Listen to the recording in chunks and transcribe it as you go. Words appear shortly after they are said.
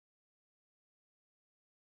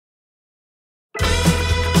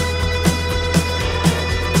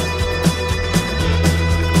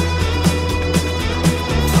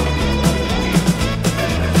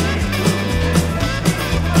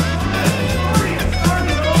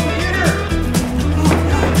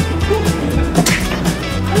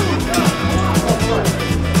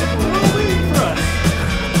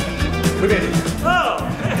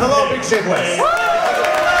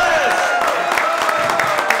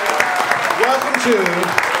to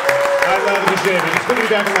I Lather Be Shaving. It's good to be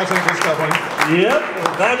back in Los Angeles, California. Yep,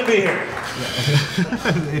 we're glad to be here.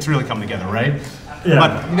 Yeah. It's really coming together, right? Yeah.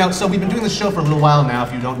 But, you know, so we've been doing this show for a little while now.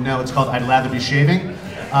 If you don't know, it's called I'd Lather Be Shaving.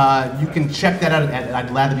 You can check that out at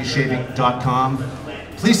I'dLatherBeShaving.com.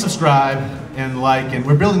 Please subscribe and like, and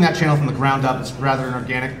we're building that channel from the ground up. It's rather an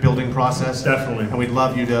organic building process. Definitely. And we'd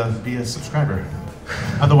love you to be a subscriber.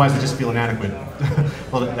 Otherwise, we just feel inadequate.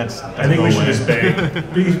 Well, that's I think we should just beg.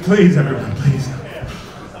 Please, everyone, please.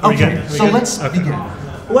 Okay, so let's begin.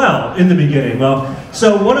 Well, in the beginning,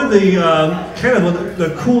 so one of the kind of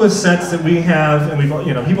the coolest sets that we have, and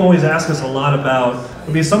people always ask us a lot about,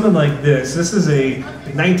 would be something like this. This is a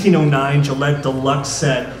 1909 Gillette Deluxe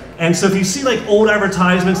set. And so if you see like old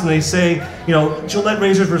advertisements and they say, Gillette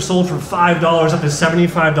razors were sold for $5 up to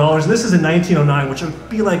 $75, and this is in 1909, which would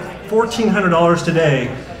be like $1,400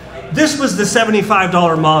 today. This was the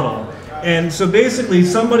 $75 model. And so basically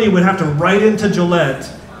somebody would have to write into Gillette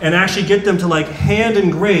and actually get them to like hand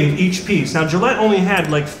engrave each piece. Now Gillette only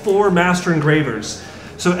had like 4 master engravers.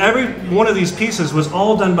 So every one of these pieces was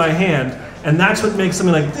all done by hand, and that's what makes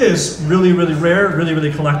something like this really, really rare, really,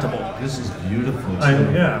 really collectible. This is beautiful.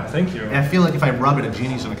 Yeah, thank you. And I feel like if I rub it, a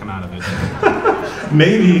genie's gonna come out of it.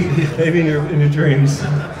 maybe in your dreams.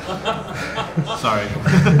 Sorry.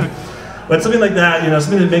 But something like that,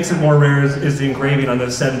 something that makes it more rare is the engraving on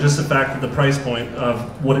this set, and just the fact that the price point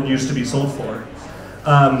of what it used to be sold for.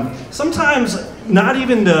 Sometimes not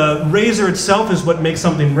even the razor itself is what makes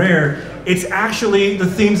something rare, it's actually the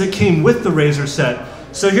themes that came with the razor set.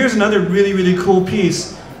 So here's another really, really cool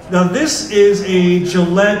piece. Now this is a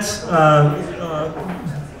Gillette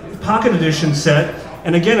Pocket Edition set,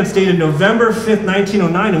 and again it's dated November 5th,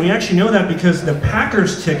 1909, and we actually know that because the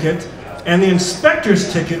Packer's ticket and the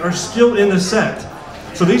inspector's ticket are still in the set.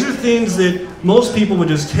 So these are things that most people would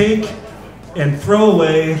just take and throw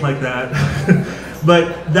away like that.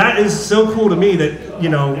 But that is so cool to me that,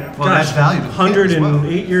 that's value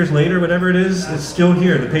 108 years later, whatever it is, it's still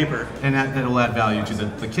here, the paper. And that'll add value to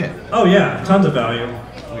the kit. Oh yeah, tons of value.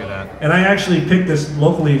 Look at that. And I actually picked this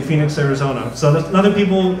locally in Phoenix, Arizona. So other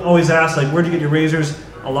people always ask, like, where'd you get your razors?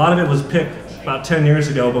 A lot of it was picked about 10 years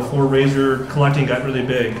ago before razor collecting got really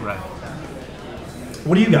big. Right.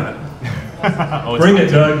 What do you got? Bring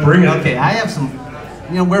it, Doug, bring it. Okay, I have some,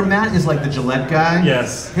 where Matt is like the Gillette guy.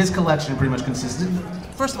 Yes. His collection pretty much consists.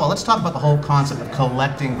 First of all, let's talk about the whole concept of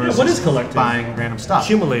collecting versus what is collecting? Buying random stuff.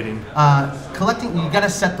 Accumulating. Collecting, you gotta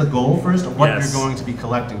set the goal first of what Yes. you're going to be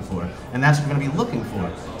collecting for. And that's what you're gonna be looking for.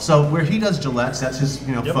 So where he does Gillettes, that's his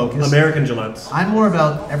focus. American Gillettes. I'm more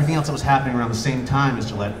about everything else that was happening around the same time as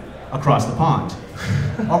Gillette across the pond.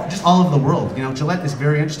 Just all over the world. Gillette is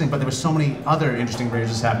very interesting, but there were so many other interesting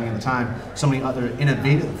razors happening at the time, so many other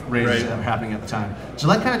innovative razors that were happening at the time.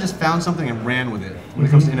 Gillette kind of just found something and ran with it when it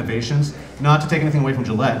comes to innovations. Not to take anything away from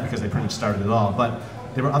Gillette, because they pretty much started it all, but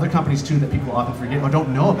there were other companies too that people often forget or don't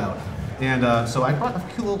know about. And so I brought a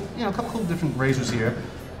couple cool different razors here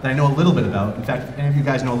that I know a little bit about. In fact, if any of you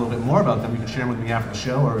guys know a little bit more about them, you can share them with me after the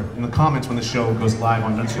show or in the comments when the show goes live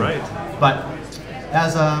on YouTube. That's right. But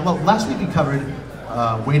as last week we covered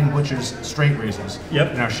Wade & Butcher's straight razors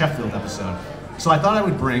in our Sheffield episode. So I thought I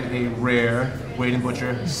would bring a rare Wade &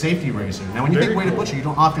 Butcher safety razor. Now when you think Wade & Butcher, you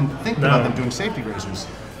don't often think about them doing safety razors.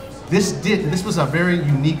 This was a very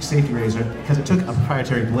unique safety razor because it took a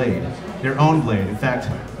proprietary blade, their own blade. In fact,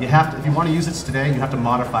 you have to, if you want to use this today, you have to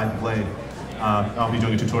modify the blade. I'll be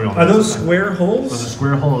doing a tutorial on Are this. those square holes? Those are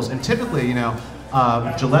square holes, and typically,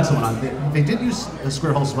 Gillette's and whatnot, they did use the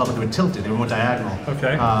square holes as well, but they were tilted, they were more diagonal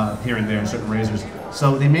here and there in certain razors.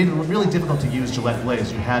 So they made it really difficult to use Gillette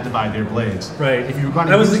blades. You had to buy their blades. Right. If you were going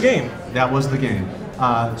to that was the game. That was the game.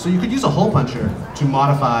 So you could use a hole puncher to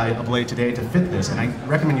modify a blade today to fit this, and I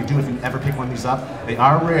recommend you do if you ever pick one of these up. They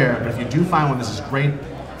are rare, but if you do find one, this is great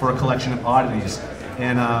for a collection of oddities.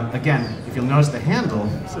 And again, if you'll notice the handle.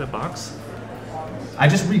 Is it a box? I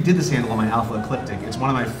just redid this handle on my Alpha Ecliptic. It's one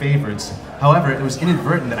of my favorites. However, it was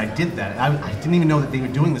inadvertent that I did that. I didn't even know that they were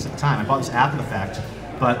doing this at the time. I bought this after the fact.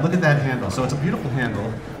 But look at that handle. So it's a beautiful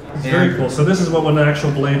handle. It's very cool. So this is what the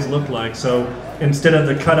actual blades look like. So instead of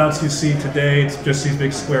the cutouts you see today, it's just these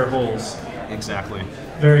big square holes. Exactly.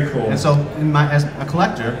 Very cool. And so as a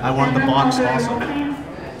collector, I wanted the box also. I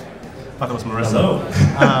thought that was Marissa.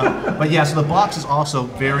 Hello. But yeah, so the box is also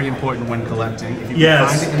very important when collecting. If you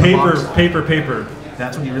yes, find it in the box, paper.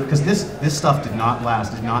 That's what you really, because this stuff did not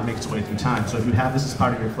last, did not make its way through time. So if you have this as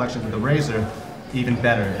part of your collection with the razor, even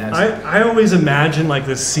better. I always imagine like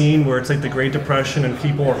this scene where it's like the Great Depression and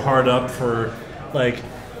people are hard up for like,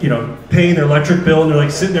 paying their electric bill and they're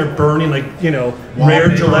like sitting there burning like, rare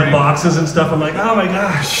Gillette boxes and stuff. I'm like, oh my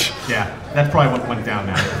gosh. Yeah. That's probably what went down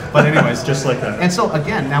now. But anyways. Just like that. And so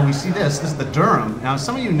again, now we see this. This is the Durham. Now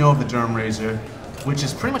some of you know of the Durham razor, which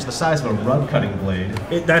is pretty much the size of a rug cutting blade.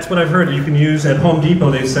 That's what I've heard. You can use at Home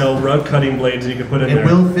Depot. They sell rug cutting blades that you can put in there. It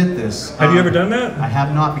will fit this. Have you ever done that? I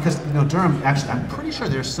have not, because Durham. Actually, I'm pretty sure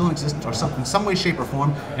they're still in existence, or in some way, shape, or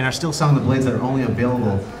form, and are still selling the blades that are only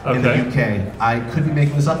available in the UK. I could be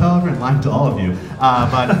making this up, however, and lying to all of you,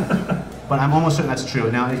 but I'm almost certain that's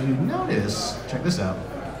true. Now, if you notice, check this out.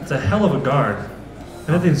 It's a hell of a guard.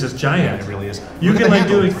 And that thing's just giant. Yeah, it really is. You can like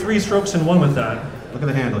do like 3 strokes in one with that. Look at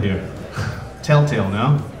the handle here. Telltale,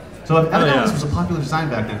 no? So evidently this was a popular design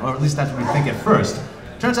back then, or at least that's what we think at first.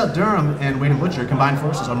 Turns out Durham and Wade & Butcher combined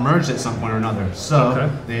forces or merged at some point or another. So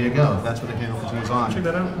there you go. That's where the handle continues on. Check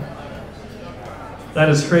that out. That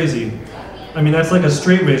is crazy. I mean, that's like a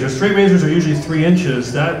straight razor. Straight razors are usually 3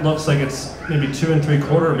 inches. That looks like it's maybe 2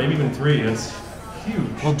 3/4, maybe even 3. It's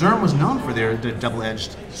huge. Well, Durham was known for their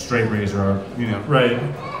double-edged straight razor, or, Right.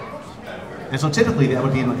 And so typically that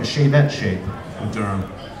would be in like a shavette shape with Durham,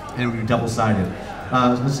 and it would be double-sided.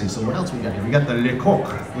 Let's see, so what else we got here? We got the le coq,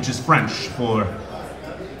 which is French for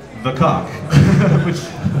the cock, which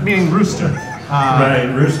meaning rooster. Right,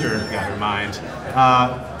 rooster. Got your mind.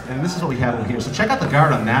 And this is what we have over here. So check out the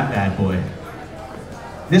guard on that bad boy.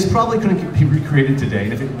 This probably couldn't be recreated today,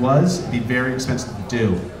 and if it was, it'd be very expensive to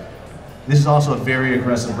do. This is also a very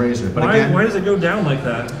aggressive razor. But why does it go down like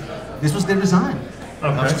that? This was their design.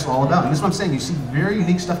 Okay. That's what it's all about. And this is what I'm saying. You see very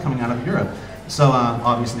unique stuff coming out of Europe. So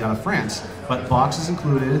obviously out of France. But boxes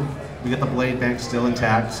included. We got the blade bank still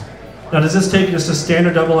intact. Now does this take just a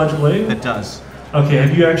standard double-edged blade? It does. Okay,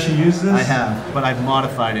 have you actually used this? I have, but I've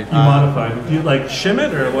modified it. You modified it? Do you like shim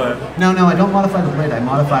it or what? No, I don't modify the blade. I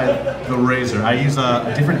modify the razor. I use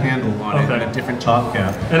a different handle on it and a different top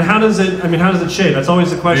cap. And how does it shave? That's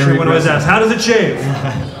always the question everyone always asks. How does it shave?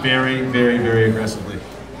 Very, very, very aggressively.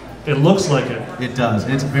 It looks like it. It does,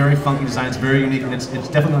 and it's a very funky design. It's very unique, and it's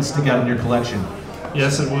definitely going to stick out in your collection.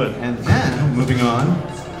 Yes, it would. And then, moving on.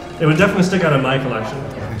 It would definitely stick out in my collection.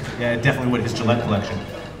 Yeah, it definitely would, his Gillette collection.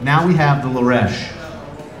 Now we have the Laresh.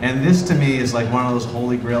 And this, to me, is like one of those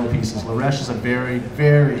holy grail pieces. Laresh is a very,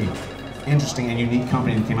 very interesting and unique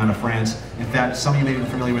company that came out of France. In fact, some of you may be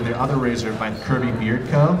familiar with their other razor by Kirby Beard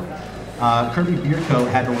Co. Kirby Beard Co.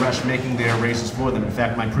 had Laresh making their razors for them. In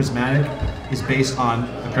fact, my Prismatic is based on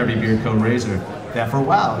the Kirby Beard Co. razor. That for a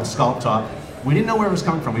while, it's sculpt top. We didn't know where it was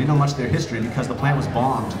coming from. We didn't know much of their history because the plant was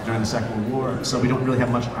bombed during the Second World War. So we don't really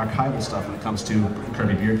have much archival stuff when it comes to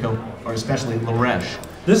Kirby Beard Co. or especially Laresh.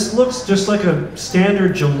 This looks just like a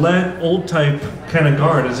standard Gillette old type kind of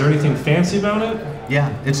guard. Is there anything fancy about it?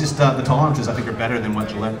 Yeah, it's just the tolerances I think are better than what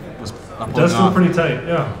Gillette was pulling It does feel pretty tight,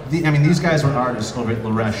 yeah. I mean, these guys were artists over at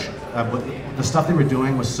Laresh. But the stuff they were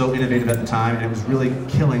doing was so innovative at the time, and it was really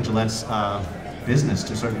killing Gillette's business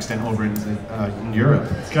to a certain extent over in Europe.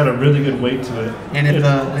 It's got a really good weight to it. And if if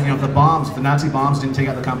the Nazi bombs didn't take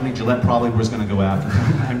out the company, Gillette probably was going to go after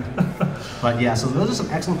them. But yeah, so those are some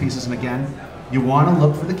excellent pieces, and again, you want to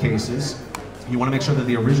look for the cases. You want to make sure they're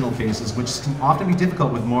the original cases, which can often be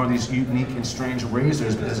difficult with more of these unique and strange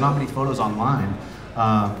razors, but there's not many photos online.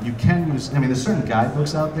 You can use, there's certain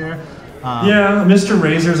guidebooks out there. Yeah, Mr.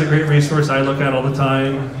 Razor is a great resource I look at all the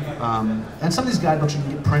time. And some of these guidebooks you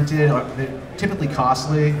can get printed, or they're typically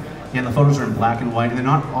costly, and the photos are in black and white, and they're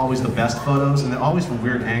not always the best photos, and they're always from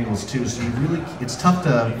weird angles too, so it's tough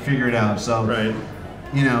to figure it out. So, right.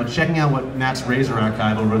 Checking out what Matt's Razor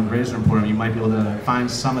Archive or Razor Emporium, you might be able to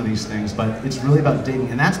find some of these things, but it's really about digging,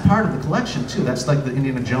 and that's part of the collection too. That's like the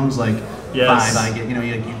Indiana Jones vibe I get. You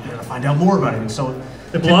gotta find out more about it, and so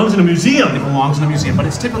it belongs in a museum. It belongs in a museum, but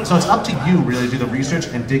it's typical. So it's up to you really to do the research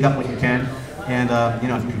and dig up what you can. And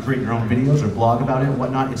if you can create your own videos or blog about it and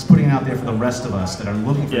whatnot, it's putting it out there for the rest of us that are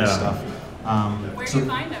looking for this stuff. Where do you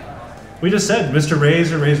find them? We just said Mr.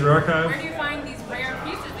 Razor, Razor Archive. Where do you find these rare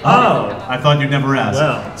pieces? I thought you'd never ask.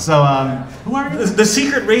 Well, so who are you? The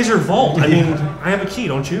secret Razor vault. I mean, I have a key,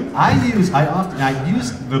 don't you? I use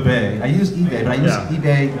the Bay. I use eBay, but I use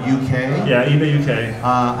eBay UK. Yeah, eBay UK.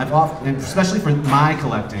 I've often, especially for my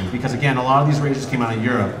collecting, because again, a lot of these razors came out of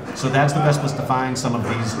Europe, so that's the best place to find some of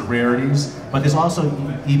these rarities. But there's also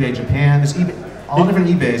eBay Japan. There's eBay. All different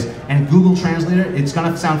eBays, and Google Translator, it's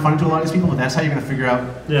going to sound funny to a lot of these people, but that's how you're going to figure out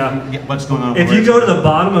what's going on. If you go to the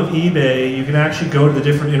bottom of eBay, you can actually go to the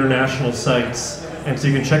different international sites, and so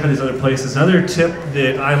you can check out these other places. Another tip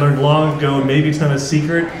that I learned long ago, and maybe it's not a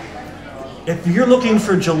secret, if you're looking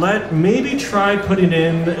for Gillette, maybe try putting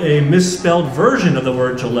in a misspelled version of the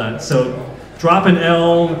word Gillette. So drop an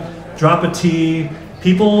L, drop a T,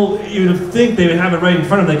 people, you'd think they would have it right in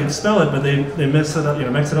front of them, they could spell it, but they mess it up,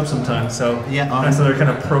 mix it up sometimes. So yeah, that's another kind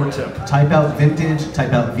of pro tip. Type out vintage,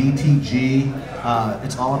 type out VTG.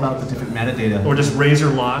 It's all about the different metadata. Or just razor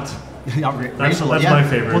lot. Yeah, that's my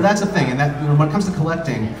favorite. Well, that's the thing, and that when it comes to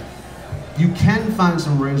collecting, you can find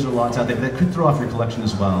some razor lots out there that could throw off your collection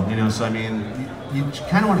as well. So I mean, you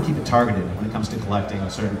kind of want to keep it targeted when it comes to collecting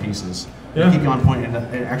certain pieces. Yeah. Keep you on point, and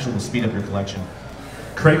it actually will speed up your collection.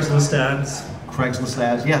 Craigslist ads. Craigslist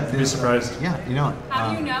ads, yeah. You'd be surprised. Yeah,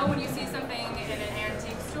 How do you know when you see something in an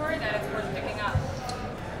antique store that it's worth picking up?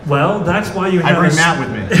 Well, that's why you have I bring Matt with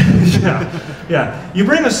me. yeah. You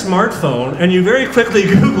bring a smartphone and you very quickly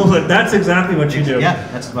Google it. That's exactly what you do. Yeah,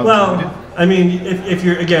 that's what we do. I mean, if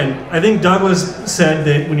you're, again, I think Douglas said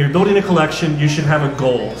that when you're building a collection, you should have a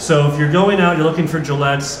goal. So if you're going out, you're looking for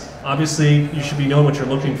Gillettes, obviously you should be knowing what you're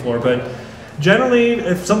looking for. But generally,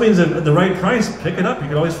 if something's at the right price, pick it up. You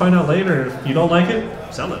can always find out later. If you don't like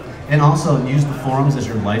it, sell it. And also use the forums as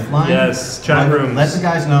your lifeline. Yes, chat rooms. Let the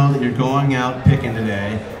guys know that you're going out picking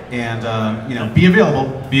today, and be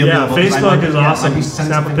available. Be available. Facebook is awesome.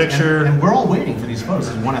 Snap a picture. And we're all waiting for these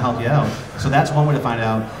photos. We want to help you out. So that's one way to find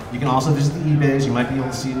out. You can also visit the eBays. You might be able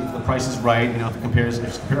to see if the price is right. If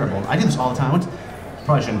it's comparable. I do this all the time.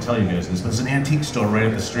 Probably shouldn't tell you guys this, but there's an antique store right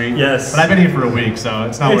up the street. Yes. But I've been here for a week, so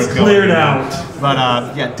it's not worth going. It's cleared out. But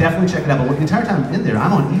yeah, definitely check it out. But the entire time I'm in there,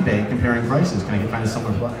 I'm on eBay comparing prices. Can I find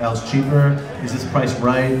somewhere else cheaper? Is this price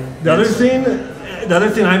right? The other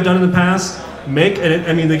thing I've done in the past,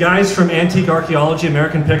 the guys from Antique Archaeology,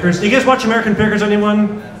 American Pickers. Do you guys watch American Pickers,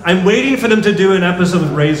 anyone? I'm waiting for them to do an episode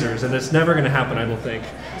with razors, and it's never going to happen, I don't think.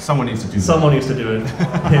 Someone needs to do that. Someone needs to do it.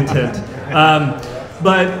 Hint, hint.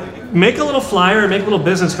 But make a little flyer, make little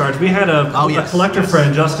business cards. We had a collector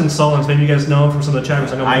friend, Justin Sullins. Maybe you guys know him from some of the chat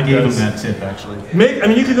rooms. I gave him that tip, actually.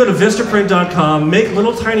 You could go to vistaprint.com, make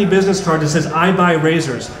little tiny business card that says, I buy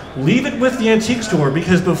razors. Leave it with the antique store,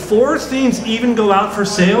 because before things even go out for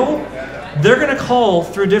sale, they're going to call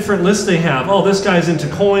through different lists they have. Oh, this guy's into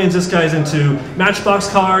coins, this guy's into Matchbox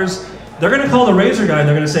cars. They're going to call the razor guy and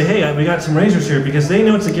they're going to say, hey, we got some razors here, because they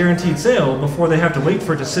know it's a guaranteed sale before they have to wait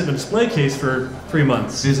for it to sit in a display case for 3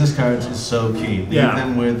 months. Business cards is so key. Leave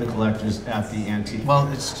them with the collectors at the antique. Well,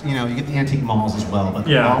 it's you get the antique malls as well,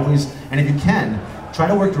 but always, and if you can, try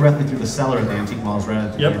to work directly through the seller at the antique malls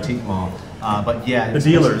rather than the antique mall. But yeah, the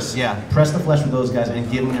dealers. Press the flesh with those guys and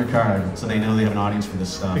give them your card so they know they have an audience for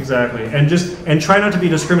this stuff. Exactly, and try not to be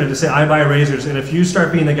discriminating. To say I buy razors, and if you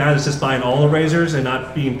start being the guy that's just buying all the razors and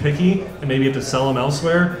not being picky, and maybe you have to sell them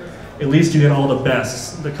elsewhere, at least you get all the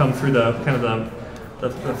best that come through the kind of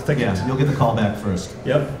the thicket. Yeah, you'll get the callback first.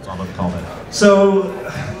 Yep. It's all about the callback. So,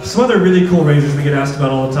 some other really cool razors we get asked about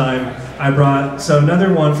all the time. I brought,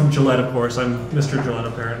 another one from Gillette, of course. I'm Mr. Gillette,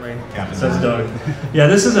 apparently. Says Doug. Yeah,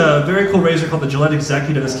 this is a very cool razor called the Gillette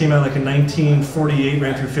Executive. This came out like in 1948,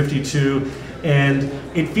 ran through 52. And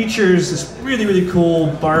it features this really, really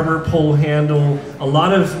cool barber pull handle. A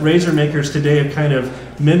lot of razor makers today have kind of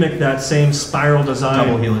mimicked that same spiral design.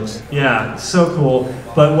 Double helix. Yeah, so cool.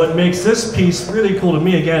 But what makes this piece really cool to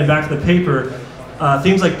me, again, back to the paper,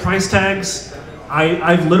 things like price tags.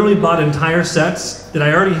 I've literally bought entire sets that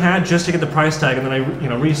I already had just to get the price tag, and then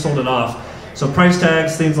I resold it off. So price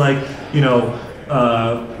tags, things like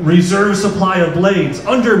reserve supply of blades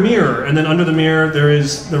under mirror, and then under the mirror there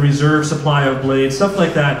is the reserve supply of blades, stuff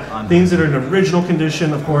like that. Things that are in original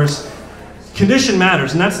condition, of course. Condition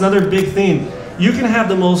matters, and that's another big theme. You can have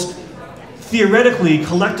the most theoretically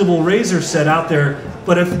collectible razor set out there,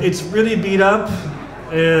 but if it's really beat up,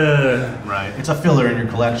 right. It's a filler in your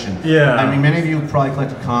collection. Yeah. I mean, many of you probably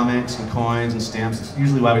collected comics and coins and stamps. It's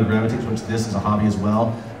usually why we gravitate towards this as a hobby as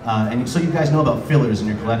well. And so you guys know about fillers in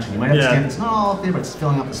your collection. You might have a stamp that's not all up there, but it's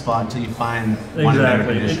filling up the spot until you find one in better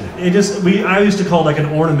condition. I used to call it like an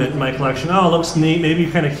ornament in my collection. Oh, it looks neat. Maybe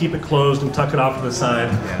you kind of keep it closed and tuck it off to the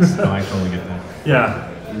side. Yes, no, I totally get that. Yeah.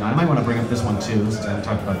 I might want to bring up this one too, since I haven't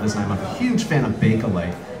talked about this. I'm a huge fan of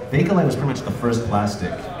Bakelite. Bakelite was pretty much the first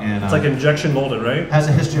plastic, and it's like injection molded, right? Has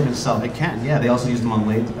a history of itself. It can, yeah. They also used them on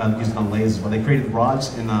lathes as well. They created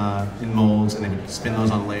rods in molds, and they would spin those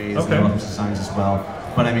on lathes. Okay. And there were other designs as well.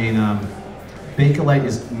 But I mean, Bakelite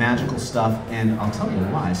is magical stuff, and I'll tell you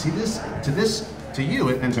why. See to you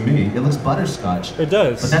and to me, it looks butterscotch. It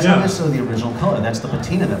does. But that's not necessarily the original color. That's the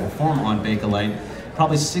patina that will form on Bakelite.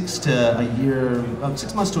 Probably 6 months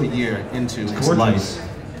to a year into its life.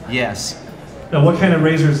 Yes. Now, what kind of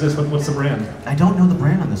razor is this? What's the brand? I don't know the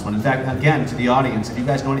brand on this one. In fact, again, to the audience, if you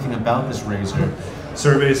guys know anything about this razor,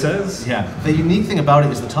 survey says. Yeah. The unique thing about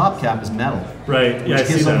it is the top cap is metal. Right. Yeah. Which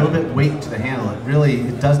gives a little bit weight to the handle.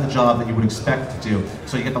 It does the job that you would expect it to do.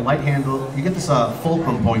 So you get the light handle. You get this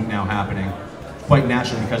fulcrum point now happening. quite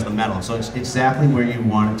naturally because of the metal. So it's exactly where you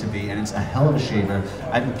want it to be, and it's a hell of a shaver.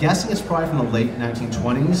 I'm guessing it's probably from the late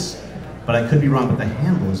 1920s, but I could be wrong, but the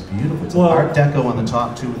handle is beautiful. It's Art Deco on the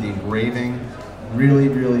top too with the engraving. Really,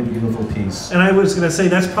 really beautiful piece. And I was going to say,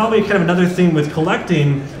 that's probably kind of another thing with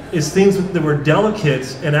collecting, is things that were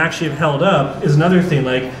delicate and actually have held up is another thing.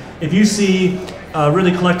 Like, if you see a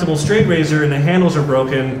really collectible straight razor and the handles are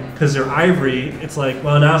broken because they're ivory, it's like,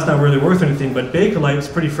 well, now it's not really worth anything, but Bakelite is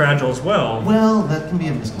pretty fragile as well. Well, that can be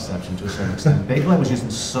a misconception to a certain extent. Bakelite was used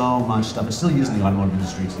in so much stuff. It's still used in the automotive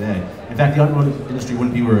industry today. In fact, the automotive industry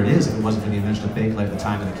wouldn't be where it is if it wasn't for the invention of Bakelite at the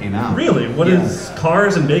time that it came out. Really? What is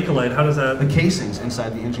cars and Bakelite? How does that... The casings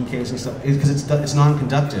inside the engine casing stuff, because it's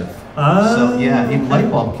non-conductive. Oh, so yeah, even okay.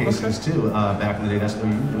 light bulb casings too, back in the day, that's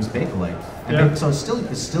what it was Bakelite. And so it's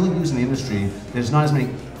still used in the industry. There's not as many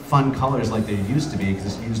fun colors like there used to be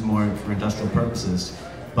because it's used more for industrial purposes.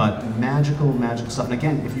 But magical, magical stuff. And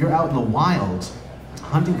again, if you're out in the wild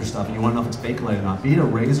hunting for stuff and you want to know if it's Bakelite or not, be it a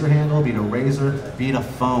razor handle, be it a razor, be it a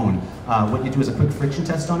phone, what you do is a quick friction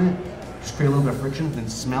test on it. Just create a little bit of friction, then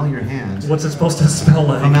smell your hand. What's it supposed to smell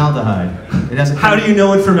like? Formaldehyde. It has How do you know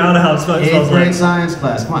what formaldehyde smells like? 8th grade science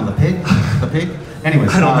class. Come on, the pig? The pig?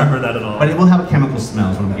 Anyways, I don't remember that at all. But it will have a chemical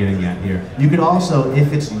smell is what I'm getting at here. You could also,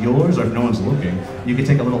 if it's yours or if no one's looking, you could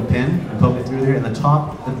take a little pin and poke it through there, and the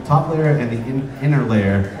top layer and the inner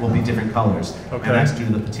layer will be different colors. Okay. And that's due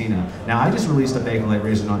to the patina. Now, I just released a Bakelite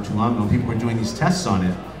razor not too long ago, and people were doing these tests on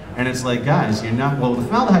it, and it's like, guys, you're not, well, the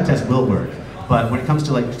formaldehyde test will work. But when it comes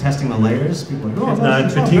to like testing the layers, people are like, oh,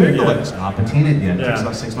 it's not patinaed yet. It's not patinated yet. It Yeah. takes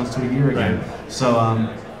about 6 months to a year again. Right. So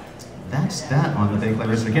that's that on the Bakelite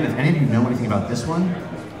razor. Again, if any of you know anything about this one,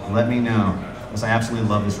 let me know. Because I absolutely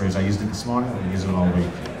love this razor. I used it this morning, and I use it all week.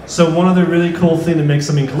 So one other really cool thing that makes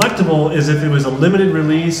something collectible is if it was a limited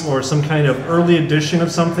release or some kind of early edition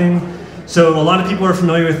of something. So a lot of people are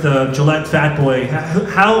familiar with the Gillette Fat Boy.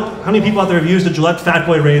 How many people out there have used a Gillette Fat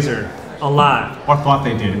Boy razor? A lot. Or thought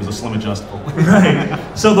they did. It was a slim adjustable. Right.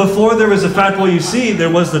 So before there was a Fat Boy UC,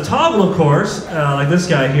 there was the toggle, of course. Like this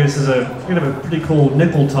guy here. This is a kind of a pretty cool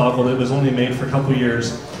nickel toggle that was only made for a couple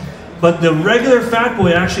years. But the regular Fat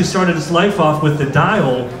Boy actually started its life off with the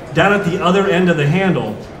dial down at the other end of the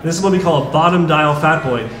handle. This is what we call a bottom dial Fat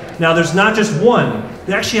Boy. Now there's not just one.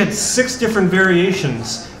 They actually had 6 different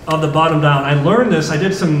variations of the bottom dial. I learned this. I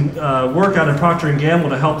did some work out at Procter & Gamble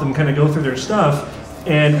to help them kind of go through their stuff.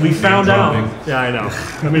 And we found out, yeah, I know.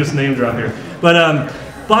 Let me just name drop here. But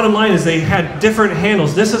bottom line is they had different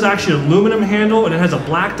handles. This is actually an aluminum handle, and it has a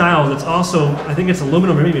black dial that's also, I think it's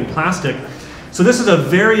aluminum or maybe even plastic. So this is a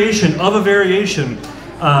variation of a variation.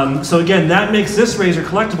 So again, that makes this razor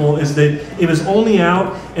collectible, is that it was only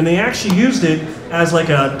out, and they actually used it as like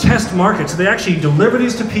a test market. So they actually delivered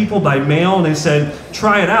these to people by mail, and they said,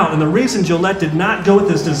 try it out. And the reason Gillette did not go with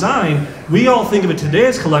this design, we all think of it today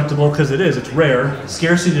as collectible because it is. It's rare.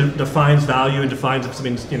 Scarcity defines value and defines if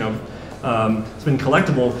something's, it's been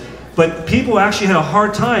collectible. But people actually had a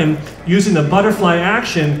hard time using the butterfly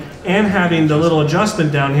action and having the little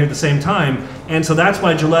adjustment down here at the same time. And so that's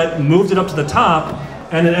why Gillette moved it up to the top,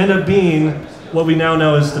 and it ended up being what we now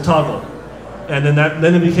know as the toggle. And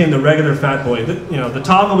then it became the regular Fat Boy. The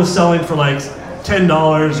toggle was selling for like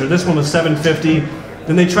 $10, or this one was $7.50.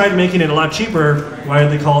 Then they tried making it a lot cheaper. Why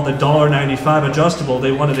did they call it the $1.95 adjustable?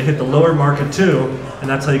 They wanted to hit the lower market too, and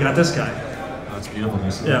that's how you got this guy. Oh, that's beautiful.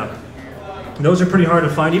 Yeah. And those are pretty hard to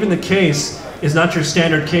find. Even the case is not your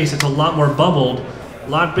standard case. It's a lot more bubbled, a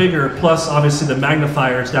lot bigger, plus obviously the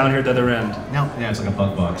magnifier is down here at the other end. Now, yeah, it's like a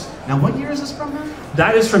bug box. Now, what year is this from, man?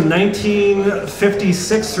 That is from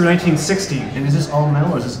 1956 through 1960. And is this all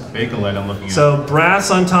metal or is this Bakelite I'm looking at? So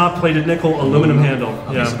brass on top, plated nickel, aluminum handle.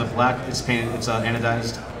 Okay, Yeah. so the black, it's painted, it's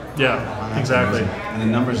anodized. Yeah, That's exactly. amazing. And the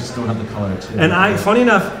numbers just don't have the color too. And funny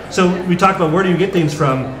enough, so we talked about where do you get things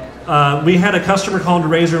from. We had a customer call into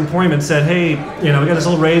Razor Emporium and said, hey, we got this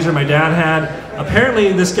old razor my dad had.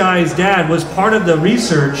 Apparently this guy's dad was part of the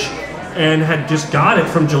research and had just got it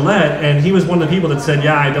from Gillette, and he was one of the people that said,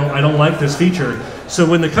 yeah, I don't like this feature. So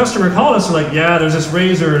when the customer called us, they're like, yeah, there's this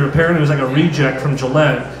razor, and apparently it was like a reject from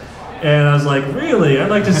Gillette. And I was like, really? I'd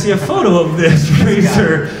like to see a photo of this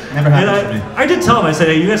razor. Yeah, never happened to me. I did tell him, I said,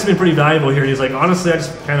 hey, you got something pretty valuable here. And he's like, honestly, I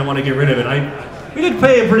just kind of want to get rid of it. We did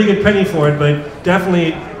pay a pretty good penny for it, but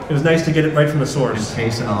definitely it was nice to get it right from the source. And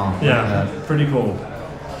case and all. Yeah, pretty cool.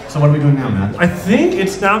 So what are we doing now, Matt? I think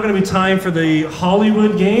it's now going to be time for the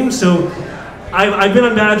Hollywood game. So I've been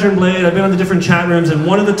on Badger and Blade, I've been on the different chat rooms, and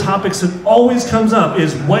one of the topics that always comes up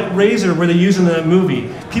is what razor were they using in that movie?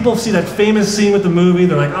 People see that famous scene with the movie,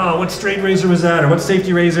 they're like, oh, what straight razor was that, or what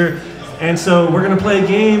safety razor? And so we're going to play a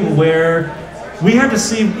game where We have to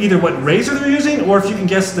see either what razor they're using, or if you can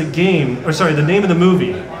guess the game, or sorry, the name of the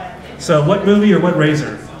movie. So what movie or what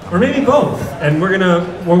razor? Or maybe both. And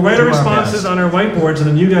we'll write our responses on our whiteboards, and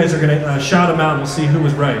then you guys are gonna shout them out, and we'll see who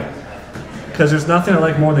was right. Because there's nothing I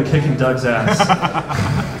like more than kicking Doug's ass.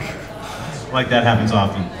 Like that happens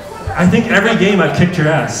often. I think every game I've kicked your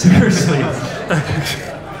ass, seriously.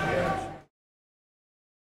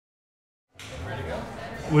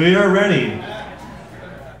 We are ready.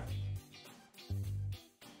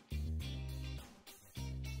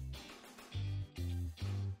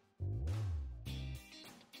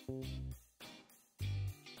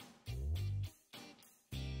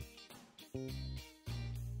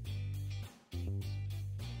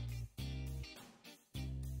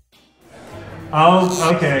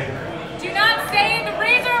 Oh, okay. Do not say the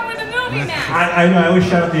razor or the movie, Matt. I know, I always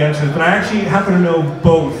shout out the answers, but I actually happen to know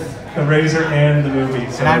both the razor and the movie.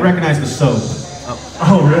 So. And I recognize the soap.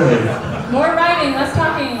 Oh, really? More writing, less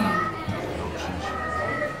talking.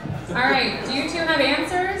 All right, do you two have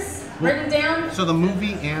answers written down? So the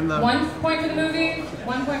movie and the... 1 point for the movie,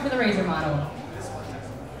 1 point for the razor model.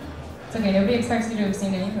 It's okay, nobody expects you to have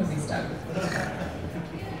seen any movies, Doug.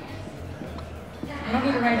 You don't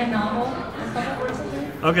need to write a novel. A couple words or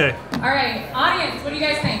two. Okay. All right, audience, what do you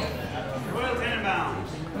guys think? Royal Tenenbaums.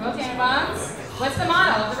 Royal Tenenbaums. What's the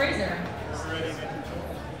model of the razor?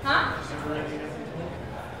 Huh?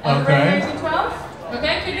 Okay. 1912?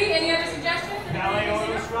 Okay, could be. Any other suggestions? Ballet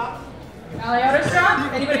Autostrop. Ballet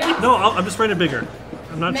Autostrop? Anybody else? No, I'm just writing it bigger.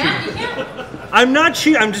 I'm not Matt, you cheating. can't. I'm not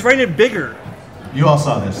cheating, I'm just writing it bigger. You all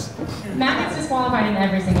saw this. Matt gets disqualified in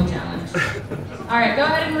every single challenge. All right, go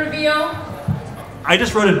ahead and reveal. I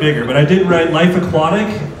just wrote it bigger, but I did write Life Aquatic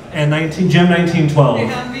and Gem 1912. It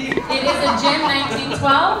is a Gem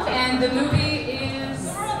 1912, and the movie is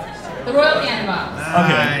The Royal Tenenbaums.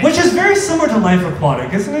 Okay, which is very similar to Life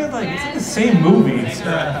Aquatic, isn't it? Like, it's like the same movie.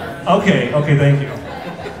 Okay, thank you.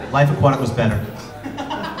 Life Aquatic was better.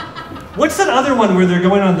 What's that other one where they're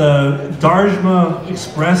going on the Darjma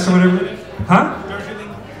Express or whatever? Huh?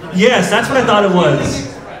 Yes, that's what I thought it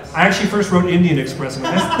was. I actually first wrote Indian Express. I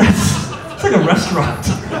mean, that's it's like a restaurant.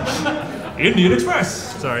 Indian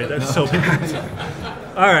Express. Sorry, that's so bad.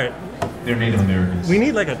 All right. They're Native Americans. We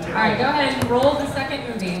need like a... All right, go ahead and roll the second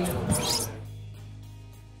movie.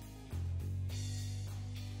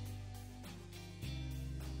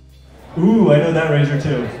 Ooh, I know that razor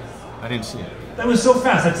too. I didn't see it. That was so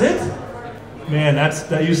fast. That's it? Man,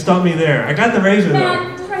 that you stumped me there. I got the razor though.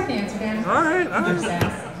 Dan, just write the answer down. All right. Just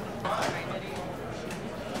ask.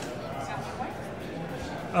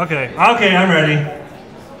 Okay, I'm ready.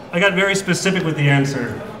 I got very specific with the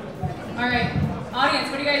answer. All right, audience,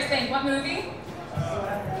 what do you guys think? What movie?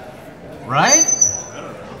 Right?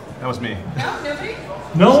 That was me. No, nobody?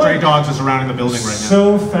 No Stray one. dogs are surrounding the building right now.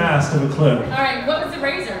 So fast of a clip. All right, what was the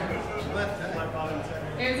razor?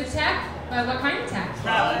 It was a tech? What kind of tech?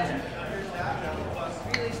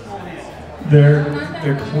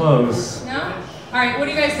 They're close. No? All right, what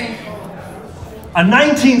do you guys think? A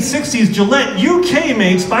 1960s Gillette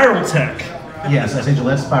UK-made spiral tech. Yes, I say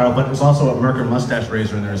Gillette Spiral, but it was also a Merker mustache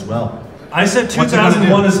razor in there as well. I said What's it gonna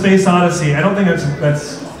 2001: do? A Space Odyssey. I don't think that's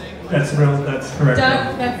correct.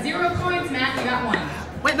 Doug, that's 0 points. Matt, you got 1.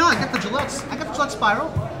 Wait, no, I got the Gillette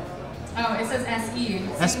Spiral. Oh, it says SE.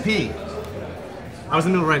 SP. I was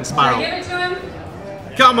in the middle of writing Should I Spiral. give it to him?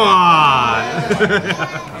 Come on!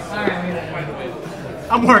 All right,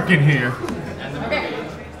 I'm working here. okay.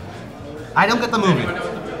 I don't get the movie.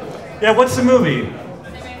 Yeah, what's the movie?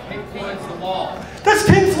 That's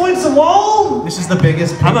Pink Floyd's The Wall? This is the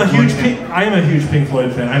biggest. I am a Pink Floyd huge Pink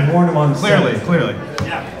Floyd fan. I've worn them on set. Clearly.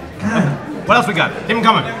 Yeah. God. What else we got? Keep them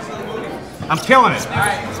coming. I'm killing it. All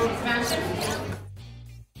right, smash it.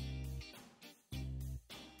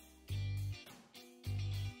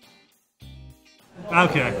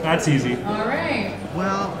 Okay, that's easy. All right.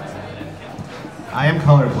 Well, I am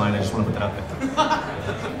colorblind. I just want to put that out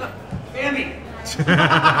there. Bambi.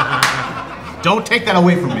 Don't take that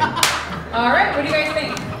away from me. All right, what do you guys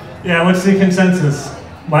think? Yeah, what's the consensus?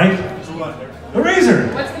 Mike? The razor.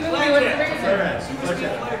 What's the movie? What's the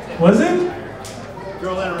razor? Was it?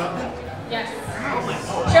 Girl Interrupted. Yes.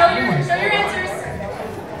 Show your answers.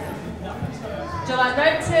 Gillette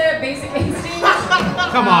Red Tip, Basic Instinct.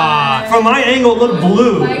 Come on. From my angle, it looked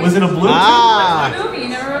blue. Was it a blue? Ah. What's the movie? You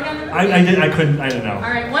never wrote down the movie? I didn't know. All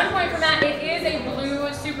right, 1 point for Matt. It is a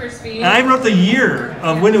blue super speed. And I wrote the year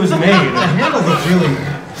of when it was made. The handle was really.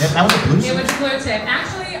 That was a blue It suit. was a blue tip.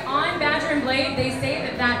 Actually, on Badger and Blade, they say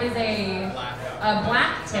that that is a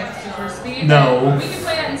black tip super speed. No. But we can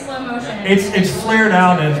play that in slow motion. It's flared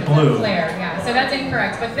out and it's blue. Flare, yeah. So that's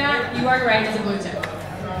incorrect. But that, you are right, it's a blue tip.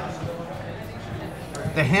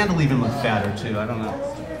 The handle even looked fatter too. I don't know.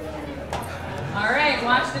 All right,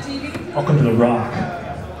 watch the TV. Welcome to The Rock.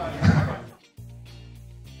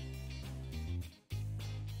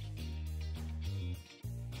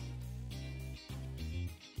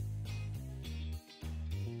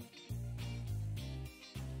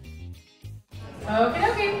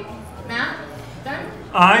 Okay. Matt, done?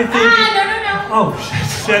 I think. No.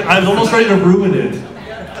 Oh shit! I was almost ready to ruin it.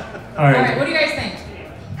 All All right. right, what do you guys think?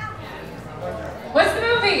 What's the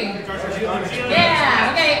movie?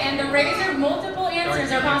 Yeah, okay, and the razor, multiple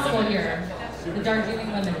answers are possible here. The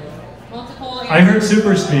Darjeeling Limited. Multiple answers. I heard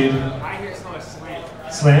super speed. I hear it's called a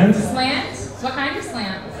slant. Slant? Slant? What kind of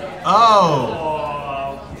slant?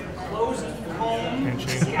 Oh. Closed comb,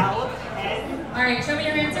 scallop, head. All right, show me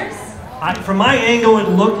your answers. From my angle, it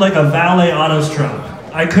looked like a valet auto strap.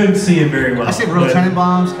 I couldn't see it very well. I say Royal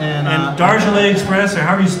Tenenbaums and Darjeeling Express, or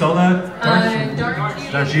however you spell that?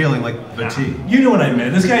 Darjeeling, like the tea. You know what I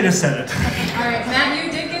meant. This guy just said it. All right, Matt,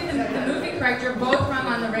 you did get the movie correct. You're both wrong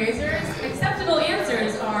on the razors. Acceptable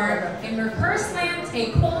answers are a Merkur slant,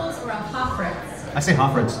 a Kohl's, or a Hofritz. I say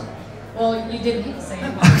Hofritz. Well, you didn't say it.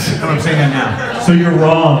 No, I'm saying that now. So you're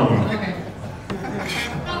wrong. Okay.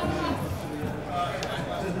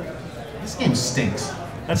 This game stinks.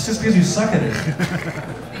 That's just because you suck at it.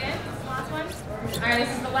 Last one? All right,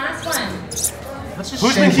 this is the last one. That's just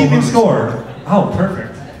Who's been shameful keeping moves. score? Oh,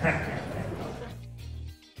 perfect.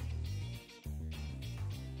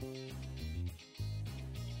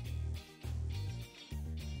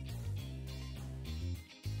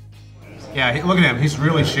 Yeah, look at him. He's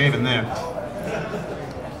really shaving there.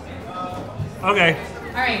 Okay.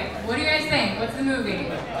 All right, what do you guys think? What's the movie?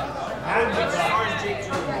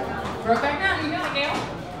 Brokeback Mountain, you got it, Gail?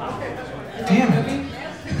 Damn it.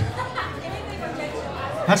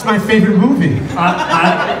 That's my favorite movie.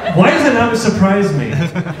 Why does that not surprise me?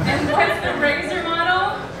 And what's the razor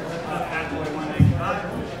model?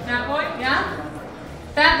 Fat Boy, yeah?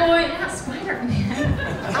 Fat Boy, yeah,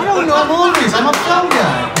 Spider-Man. I don't know movies. I'm a film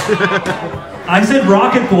guy. I said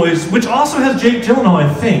Rocket Boys, which also has Jake Gyllenhaal,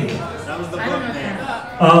 I think. I don't know if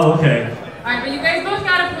that. Oh, okay. All right, but you guys both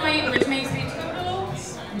got a point, which makes me total.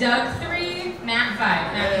 Doug 3, Matt 5.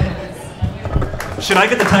 Matt wins. Should I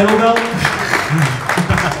get the title belt?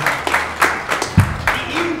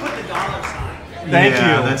 He even put the dollar sign. Thank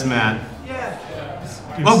Yeah, you. that's Matt. Yeah.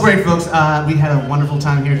 Well, great, folks. We had a wonderful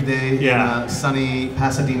time here today Yeah. in sunny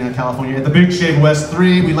Pasadena, California, at the Big Shave West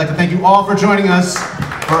 3. We'd like to thank you all for joining us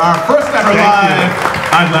for our first ever live.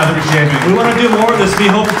 I'm Lather Shaving. We want to do more of this. We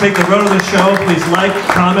hope to take the road of the show. Please like,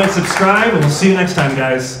 comment, subscribe, and we'll see you next time,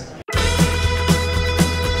 guys.